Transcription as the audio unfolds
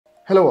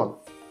Hello all,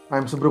 I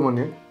am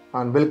Subramanian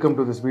and welcome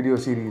to this video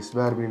series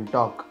where we will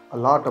talk a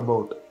lot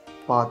about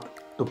path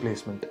to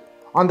placement.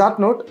 On that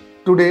note,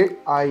 today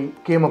I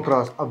came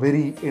across a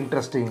very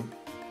interesting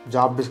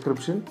job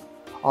description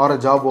or a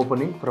job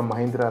opening from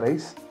Mahindra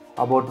Rise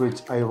about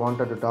which I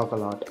wanted to talk a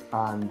lot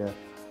and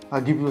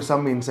give you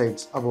some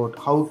insights about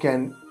how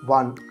can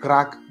one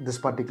crack this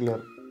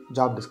particular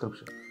job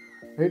description.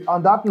 Right?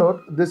 On that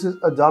note, this is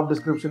a job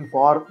description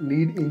for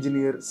Lead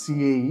Engineer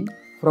CAE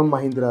from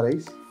Mahindra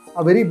Rise.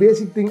 A very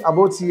basic thing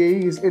about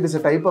CAE is it is a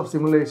type of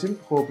simulation.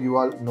 Hope you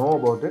all know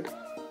about it.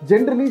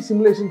 Generally,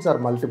 simulations are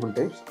multiple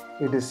types.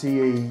 It is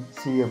CAE,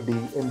 CFD,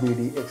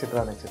 MBD,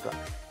 etc. etc.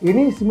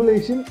 Any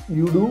simulation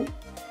you do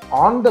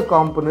on the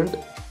component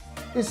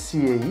is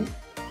CAE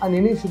and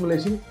any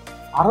simulation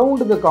around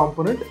the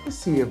component is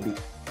CFD.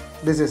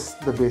 This is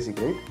the basic,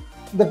 right?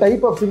 The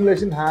type of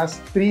simulation has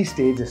three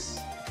stages.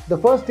 The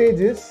first stage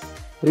is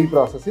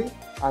pre-processing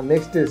and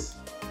next is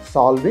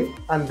solving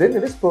and then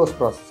it is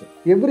post-processing.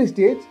 Every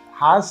stage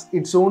has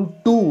its own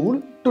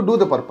tool to do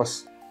the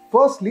purpose.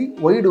 Firstly,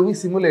 why do we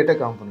simulate a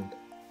component?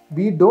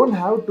 We don't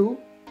have to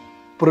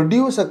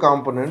produce a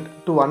component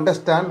to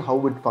understand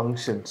how it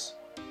functions.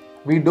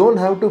 We don't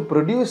have to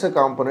produce a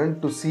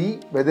component to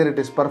see whether it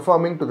is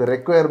performing to the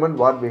requirement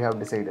what we have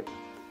decided.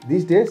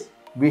 These days,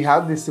 we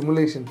have these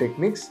simulation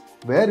techniques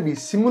where we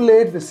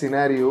simulate the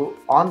scenario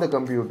on the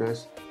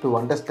computers to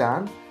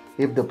understand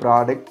if the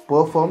product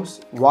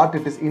performs what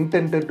it is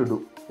intended to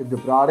do, if the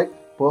product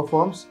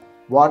performs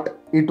what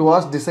it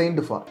was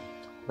designed for,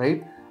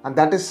 right? And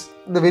that is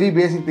the very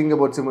basic thing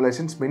about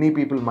simulations. Many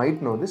people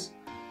might know this.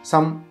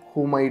 Some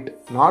who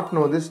might not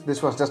know this,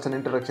 this was just an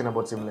introduction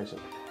about simulation.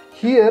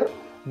 Here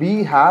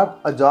we have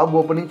a job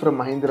opening from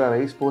Mahindra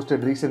Rise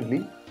posted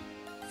recently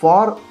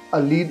for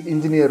a lead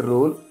engineer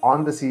role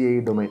on the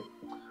CAE domain.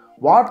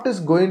 What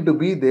is going to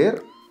be their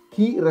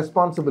key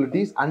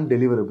responsibilities and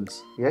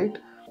deliverables, right?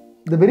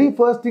 The very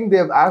first thing they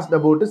have asked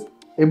about is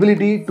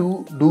ability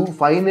to do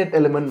finite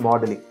element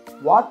modeling.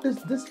 What is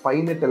this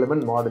finite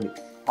element modeling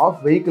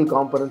of vehicle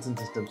components and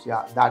systems?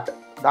 Yeah,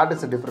 that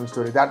is a different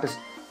story. That is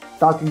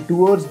talking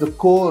towards the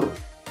core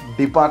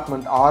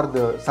department or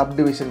the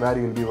subdivision where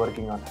you will be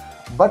working on.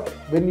 But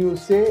when you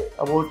say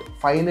about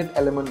finite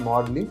element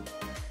modeling,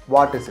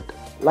 what is it?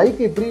 Like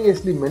I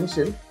previously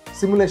mentioned,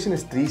 simulation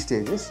is three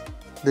stages.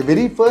 The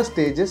very first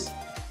stage is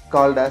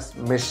called as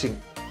meshing.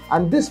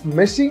 And this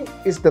meshing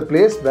is the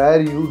place where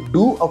you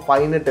do a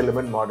finite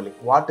element modeling.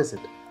 What is it?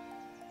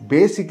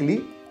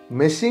 Basically,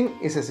 meshing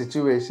is a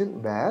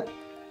situation where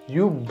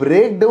you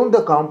break down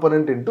the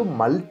component into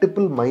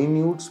multiple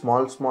minute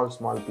small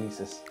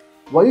pieces.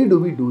 Why do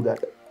we do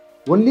that?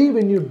 Only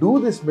when you do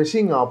this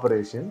meshing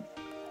operation,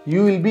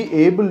 you will be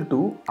able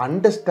to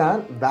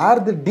understand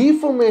where the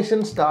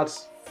deformation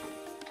starts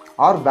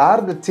or where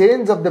the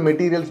change of the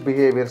material's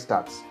behavior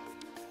starts.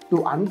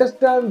 To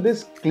understand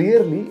this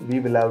clearly, we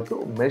will have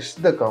to mesh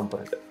the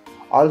component.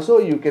 Also,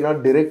 you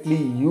cannot directly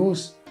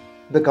use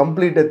the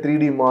completed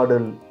 3D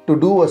model to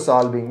do a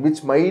solving,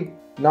 which might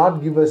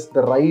not give us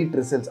the right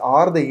results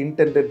or the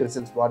intended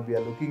results what we are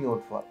looking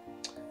out for.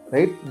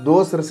 Right?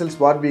 Those results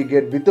what we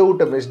get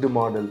without a meshed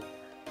model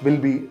will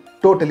be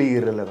totally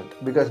irrelevant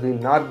because we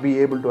will not be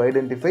able to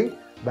identify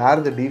where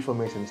the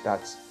deformation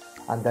starts.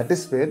 And that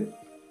is where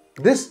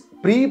this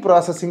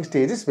pre-processing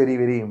stage is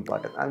very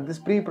important, and this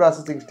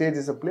pre-processing stage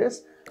is a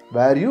place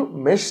where you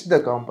mesh the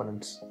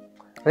components,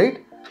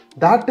 right?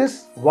 That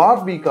is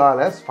what we call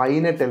as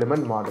finite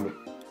element modeling.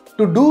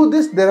 To do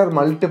this, there are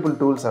multiple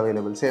tools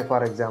available. Say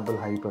for example,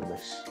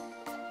 Hypermesh,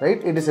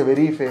 right? It is a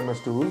very famous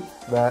tool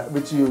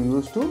which you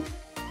use to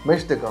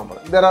mesh the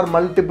component. There are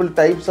multiple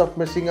types of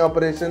meshing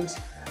operations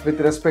with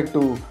respect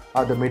to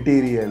the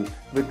material,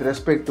 with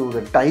respect to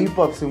the type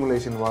of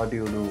simulation what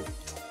you do.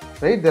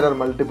 Right? There are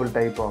multiple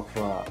type of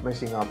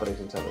meshing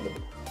operations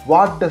available.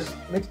 What does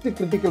next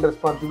critical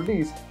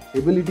responsibility is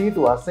ability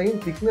to assign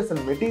thickness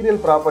and material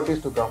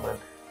properties to component.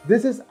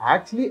 This is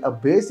actually a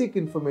basic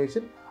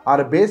information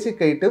or a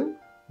basic item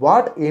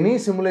what any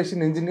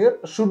simulation engineer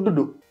should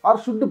do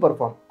or should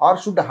perform or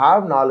should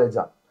have knowledge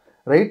on,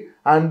 right?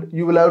 And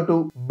you will have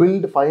to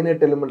build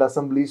finite element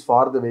assemblies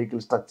for the vehicle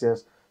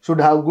structures,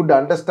 should have good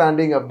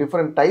understanding of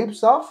different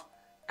types of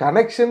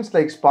connections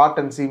like spot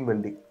and seam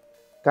welding.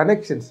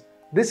 Connections.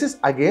 This is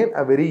again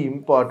a very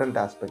important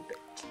aspect.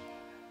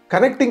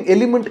 Connecting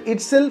element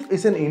itself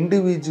is an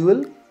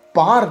individual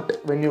part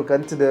when you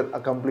consider a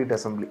complete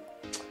assembly.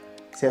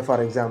 Say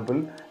for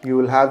example, you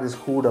will have this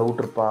hood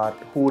outer part,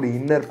 hood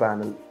inner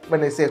panel.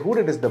 When I say hood,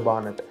 it is the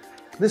bonnet.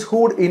 This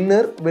hood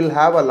inner will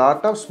have a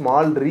lot of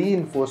small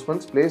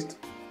reinforcements placed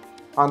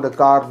on the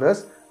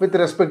corners with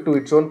respect to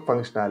its own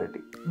functionality.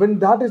 When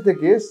that is the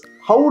case,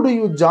 how do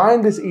you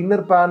join this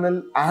inner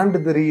panel and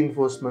the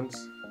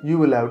reinforcements? You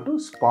will have to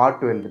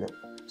spot weld them.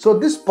 So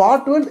this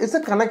spot weld is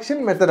a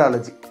connection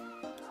methodology.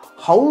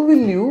 How will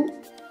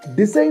you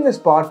design a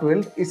spot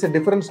weld is a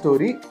different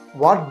story.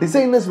 What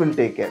designers will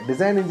take care,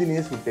 design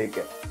engineers will take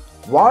care.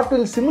 What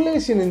will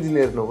simulation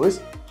engineer know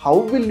is how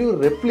will you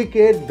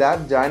replicate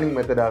that joining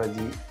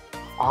methodology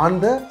on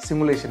the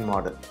simulation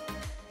model.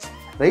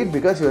 right?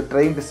 Because you are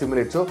trying to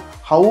simulate. So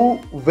how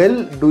well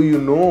do you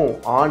know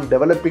on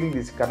developing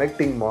these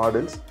connecting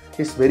models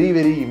is very,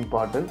 very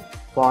important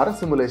for a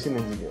simulation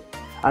engineer.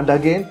 And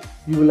again,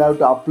 you will have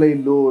to apply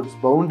loads,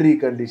 boundary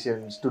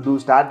conditions to do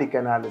static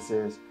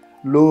analysis,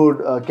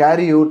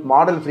 carry out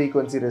model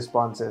frequency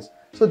responses.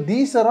 So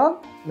these are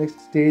all next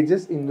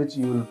stages in which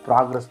you will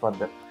progress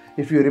further.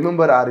 If you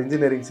remember our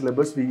engineering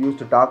syllabus, we used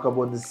to talk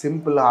about the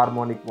simple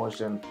harmonic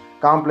motion,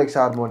 complex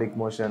harmonic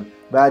motion,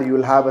 where you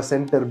will have a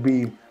center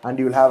beam and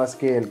you will have a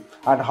scale,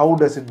 and how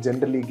does it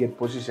generally get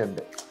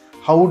positioned?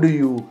 How do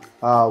you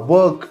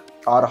work,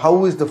 or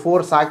how is the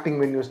force acting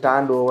when you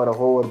stand over a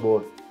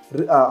hoverboard?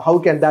 How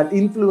can that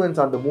influence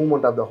on the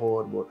movement of the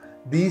hoverboard?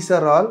 These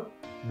are all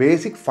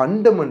basic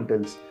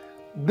fundamentals.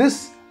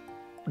 This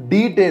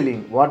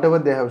detailing, whatever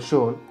they have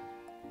shown,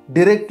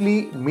 directly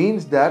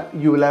means that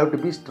you will have to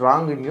be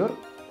strong in your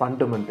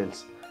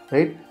fundamentals,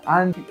 right?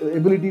 And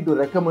ability to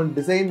recommend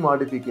design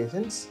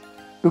modifications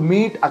to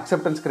meet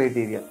acceptance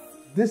criteria.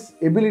 This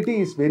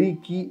ability is very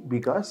key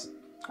because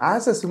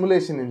as a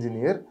simulation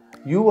engineer,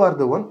 you are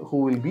the one who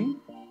will be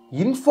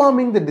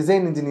informing the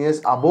design engineers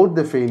about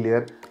the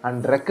failure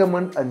and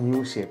recommend a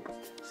new shape.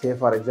 Say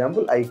for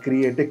example, I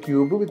create a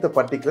cube with a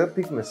particular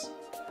thickness.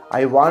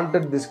 I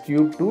wanted this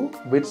cube to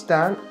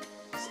withstand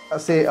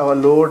say a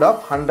load of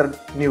 100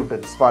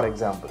 newtons, for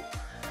example,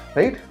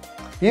 right?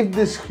 If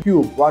this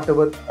cube,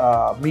 whatever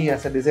me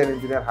as a design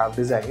engineer have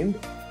designed,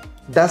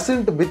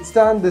 doesn't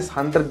withstand this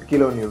 100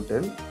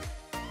 kilonewton,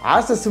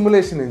 as a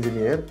simulation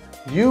engineer,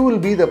 you will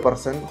be the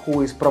person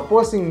who is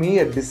proposing me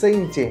a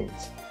design change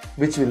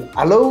which will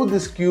allow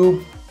this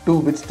cube to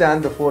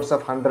withstand the force of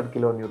 100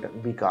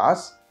 kilonewton,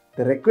 because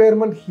the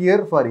requirement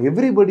here for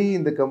everybody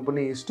in the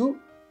company is to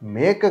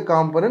make a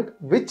component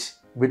which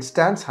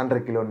withstands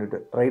 100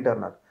 kilonewton, right or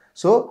not?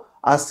 So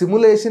a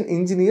simulation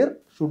engineer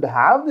should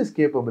have this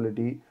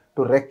capability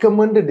to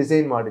recommend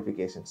design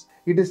modifications.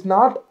 It is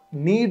not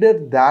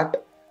needed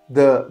that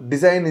the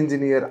design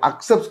engineer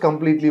accepts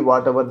completely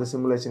whatever the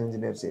simulation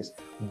engineer says,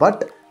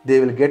 but they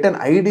will get an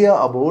idea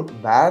about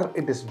where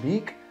it is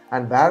weak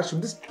and where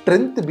should the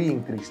strength be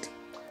increased,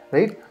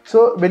 right?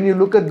 So when you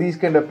look at these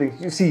kind of things,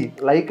 you see,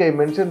 like I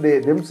mentioned, they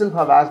themselves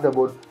have asked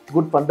about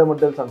good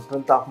fundamentals on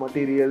strength of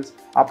materials,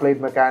 applied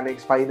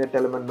mechanics, finite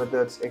element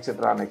methods,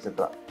 etc. and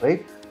etc.,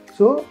 right?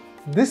 So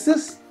this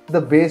is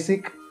the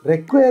basic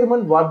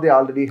requirement what they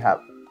already have,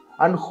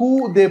 and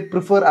who they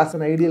prefer as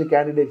an ideal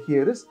candidate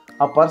here is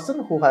a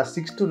person who has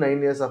 6 to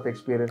 9 years of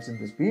experience in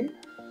this field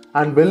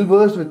and well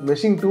versed with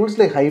meshing tools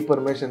like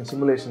Hypermesh and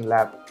Simulation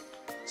Lab,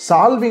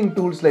 solving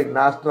tools like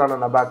Nastran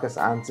and Abaqus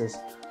Ansys,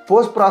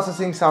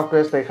 post-processing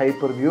softwares like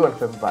Hyperview and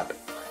FEMFAT.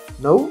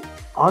 Now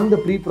on the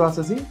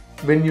pre-processing,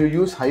 when you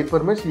use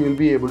Hypermesh, you will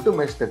be able to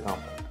mesh the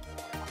component.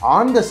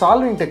 On the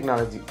solving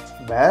technology,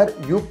 where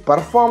you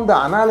perform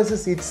the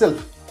analysis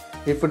itself,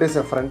 if it is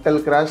a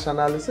frontal crash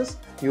analysis,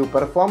 you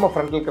perform a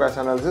frontal crash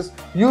analysis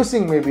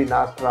using maybe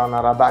Nastran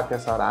or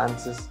Abaqus or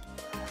Ansys.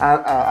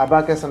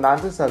 Abaqus and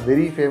Ansys are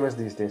very famous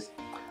these days.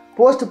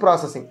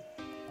 Post-processing,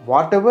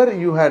 whatever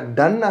you had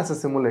done as a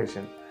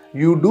simulation,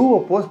 you do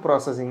a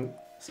post-processing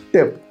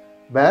step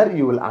where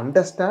you will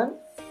understand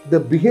the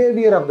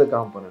behavior of the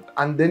component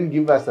and then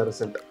give as a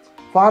result.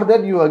 For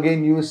that, you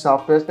again use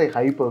softwares like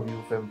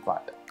Hyperview,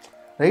 FEMFAT,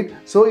 right?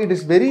 So it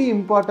is very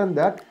important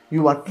that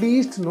you at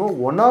least know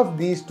one of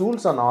these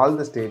tools on all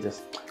the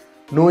stages.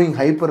 Knowing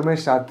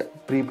Hypermesh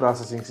at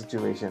pre-processing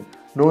situation,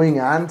 knowing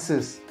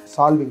Ansys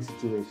solving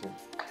situation,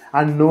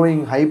 and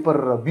knowing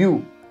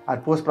Hyperview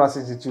at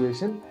post-processing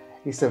situation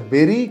is a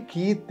very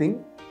key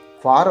thing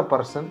for a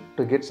person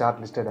to get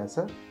shortlisted as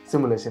a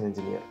simulation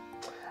engineer,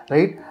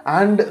 right?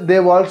 And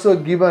they've also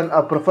given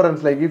a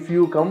preference, like if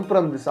you come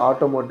from this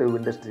automotive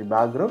industry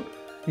background,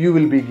 you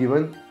will be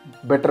given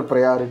better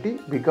priority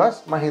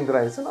because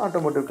Mahindra is an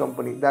automotive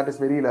company. That is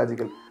very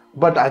logical.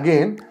 But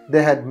again,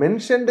 they had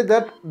mentioned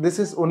that this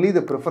is only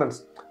the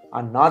preference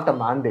and not a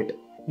mandate.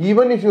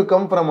 Even if you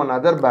come from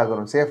another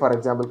background, say for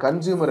example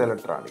consumer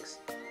electronics,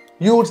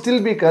 you would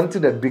still be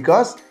considered,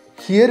 because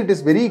here it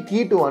is very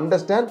key to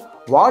understand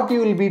what you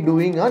will be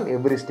doing on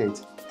every stage.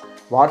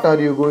 What are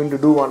you going to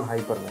do on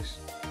Hypermesh?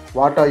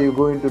 What are you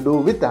going to do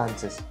with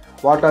Ansys?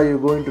 What are you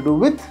going to do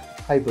with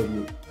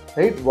Hyperview?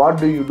 Right? What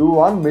do you do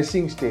on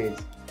meshing stage,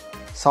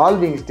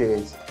 solving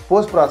stage,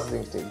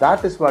 post-processing stage?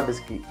 That is what is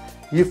key.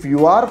 If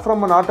you are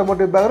from an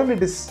automotive background,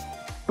 it is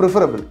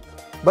preferable,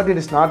 but it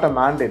is not a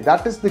mandate.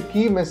 That is the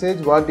key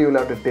message what you will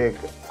have to take,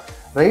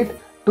 right?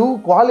 To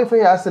qualify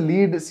as a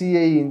lead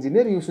CAE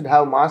engineer, you should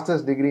have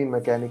master's degree in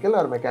mechanical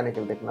or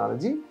mechanical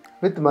technology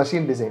with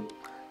machine design.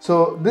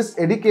 So this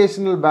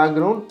educational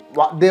background,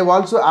 they've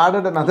also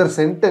added another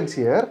sentence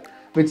here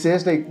which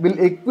says like, will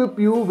equip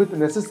you with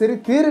necessary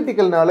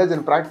theoretical knowledge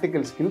and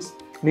practical skills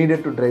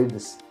needed to drive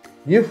this.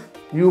 If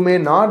you may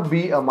not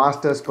be a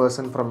master's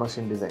person from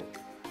machine design,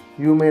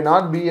 you may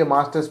not be a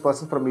master's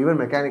person from even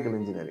mechanical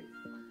engineering,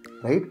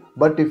 right?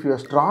 But if you are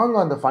strong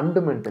on the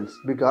fundamentals,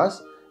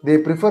 because they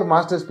prefer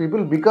master's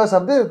people because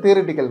of their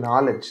theoretical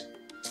knowledge,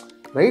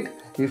 right?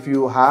 If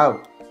you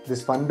have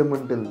this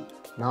fundamental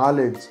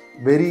knowledge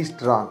very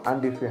strong,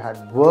 and if you had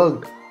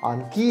worked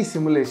on key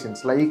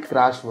simulations like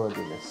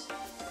crashworthiness,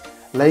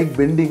 like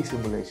bending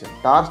simulation,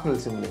 torsional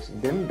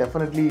simulation, then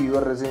definitely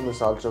your resume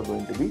is also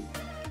going to be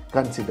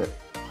considered,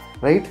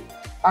 right?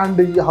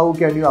 And how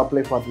can you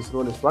apply for this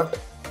role is what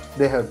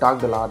they have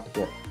talked a lot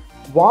here.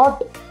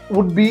 What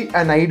would be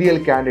an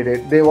ideal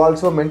candidate? They've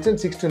also mentioned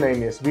 6 to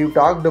 9 years. We've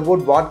talked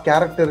about what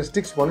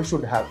characteristics one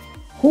should have.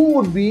 Who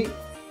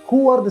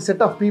are the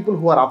set of people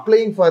who are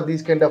applying for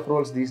these kind of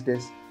roles these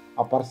days?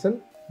 A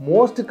person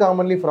most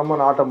commonly from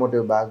an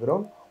automotive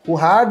background who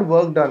had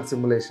worked on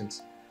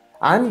simulations.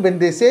 And when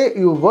they say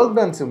you worked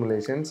on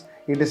simulations,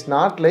 it is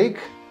not like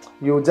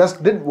you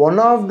just did one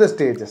of the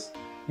stages.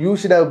 You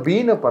should have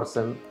been a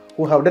person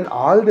who have done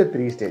all the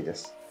 3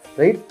 stages,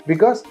 right?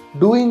 Because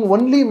doing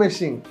only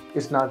meshing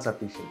is not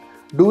sufficient.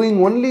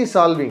 Doing only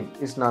solving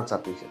is not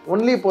sufficient.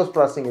 Only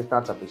post-processing is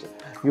not sufficient.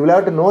 You will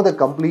have to know the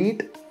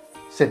complete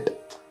set.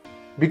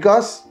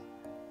 Because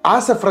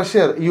as a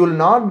fresher, you will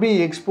not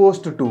be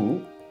exposed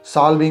to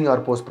solving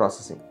or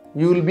post-processing.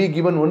 You will be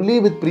given only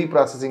with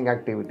pre-processing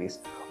activities.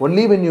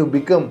 Only when you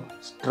become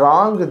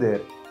strong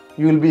there,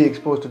 you will be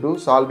exposed to do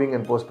solving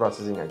and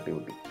post-processing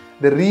activity.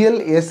 The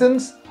real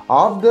essence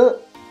of the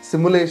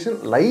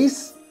simulation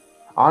lies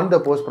on the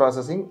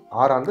post-processing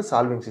or on the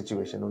solving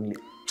situation only,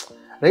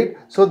 right?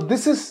 So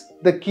this is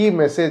the key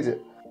message.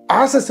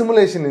 As a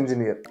simulation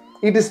engineer,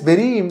 it is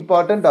very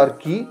important or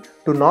key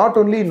to not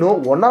only know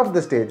one of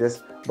the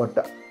stages,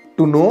 but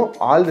to know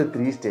all the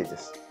 3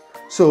 stages.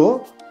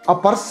 So a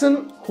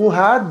person who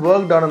had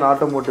worked on an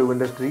automotive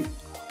industry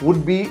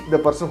would be the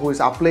person who is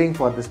applying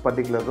for this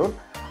particular role,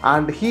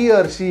 and he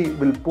or she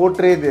will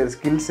portray their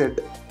skill set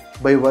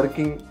by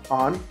working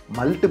on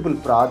multiple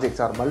projects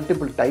or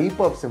multiple type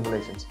of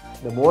simulations.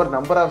 The more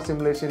number of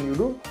simulation you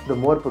do, the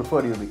more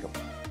preferred you become.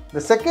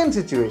 The second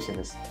situation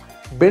is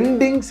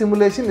bending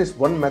simulation is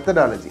one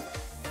methodology.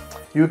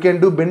 You can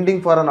do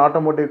bending for an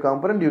automotive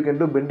component, you can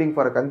do bending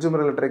for a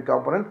consumer electronic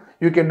component,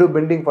 you can do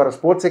bending for a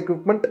sports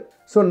equipment.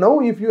 So now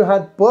if you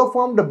had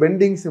performed a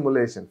bending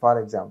simulation, for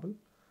example,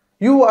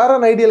 you are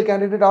an ideal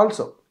candidate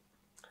also,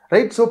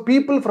 right? So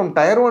people from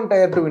tier 1,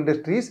 tier 2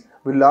 industries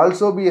will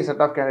also be a set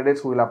of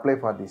candidates who will apply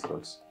for these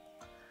roles.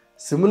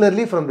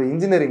 Similarly, from the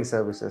engineering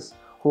services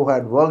who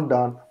had worked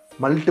on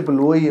multiple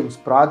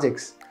OEMs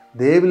projects,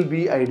 they will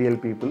be ideal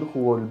people who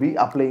will be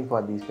applying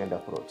for these kind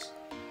of roles,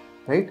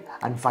 right?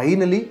 And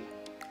finally,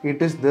 it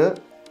is the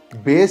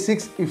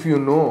basics. If you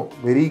know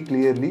very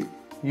clearly,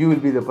 you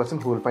will be the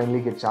person who will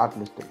finally get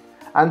shortlisted.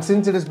 And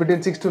since it is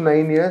between 6 to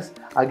 9 years,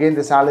 again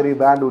the salary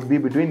band would be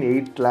between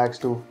 8 lakhs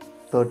to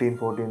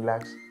 13-14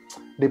 lakhs,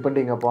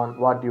 depending upon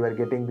what you were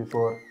getting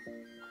before.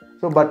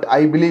 So, but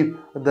I believe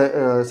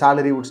the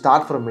salary would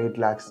start from 8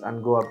 lakhs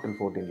and go up till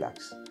 14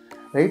 lakhs,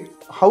 right?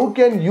 How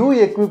can you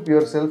equip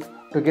yourself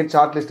to get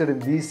shortlisted in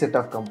these set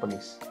of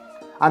companies?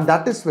 And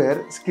that is where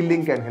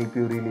SkillLync can help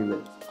you really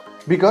well,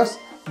 because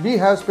we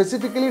have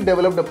specifically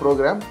developed a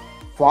program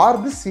for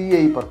the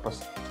CAE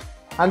purpose,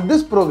 and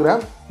this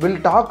program will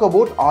talk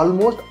about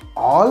almost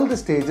all the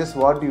stages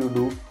what you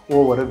do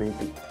over a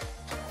vehicle,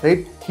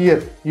 right?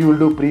 Here you will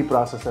do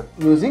pre-processor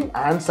using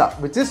Ansys,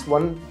 which is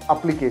one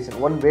application,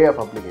 one way of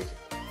application.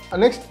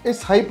 Next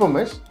is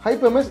Hypermesh.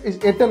 Hypermesh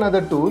is yet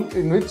another tool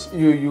in which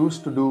you use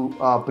to do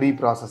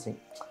pre-processing.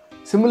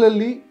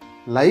 Similarly,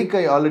 like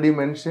I already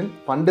mentioned,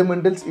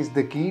 fundamentals is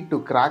the key to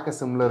crack a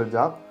similar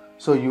job.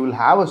 So you will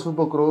have a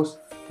super course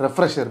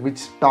refresher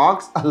which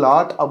talks a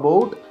lot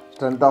about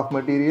strength of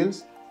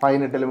materials,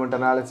 finite element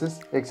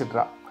analysis,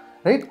 etc.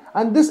 Right?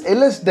 And this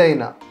LS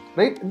Dyna,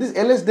 right? This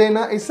LS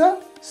Dyna is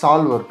a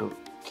solver tool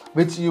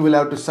which you will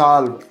have to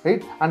solve,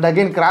 right? And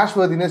again,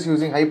 crashworthiness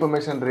using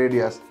Hypermesh and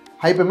Radius.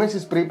 Hypermesh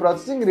is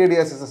pre-processing,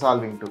 Radius is a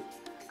solving tool.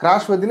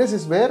 Crashworthiness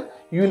is where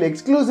you will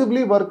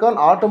exclusively work on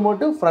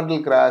automotive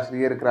frontal crash,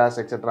 rear crash,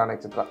 etc. and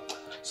etc.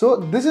 So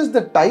this is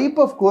the type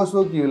of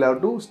coursework you will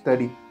have to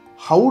study.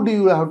 How do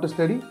you have to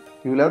study?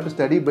 You will have to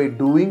study by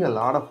doing a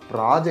lot of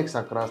projects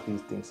across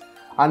these things.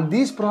 And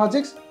these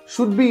projects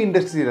should be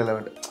industry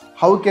relevant.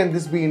 How can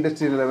this be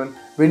industry relevant?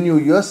 When you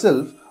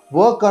yourself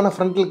work on a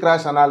frontal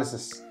crash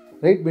analysis,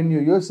 right? When you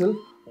yourself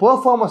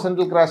perform a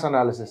frontal crash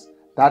analysis,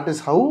 that is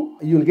how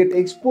you will get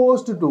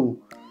exposed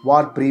to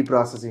what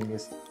pre-processing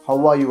is.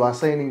 How are you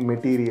assigning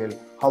material?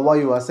 How are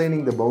you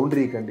assigning the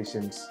boundary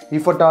conditions?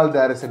 If at all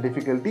there is a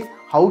difficulty,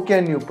 how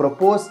can you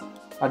propose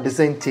a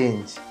design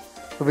change?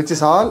 Which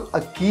is all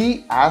a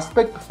key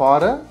aspect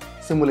for a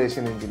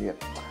simulation engineer.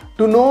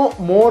 To know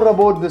more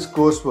about this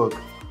coursework,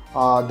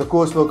 the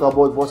coursework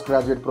about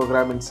postgraduate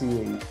program in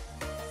CAE,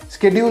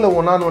 schedule a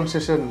one-on-one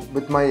session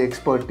with my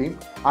expert team,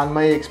 and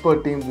my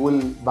expert team will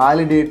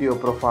validate your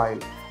profile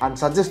and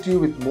suggest you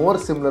with more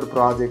similar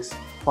projects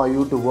for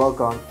you to work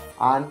on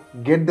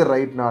and get the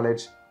right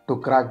knowledge to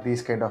crack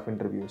these kind of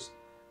interviews.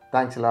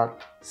 Thanks a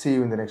lot. See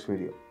you in the next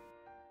video.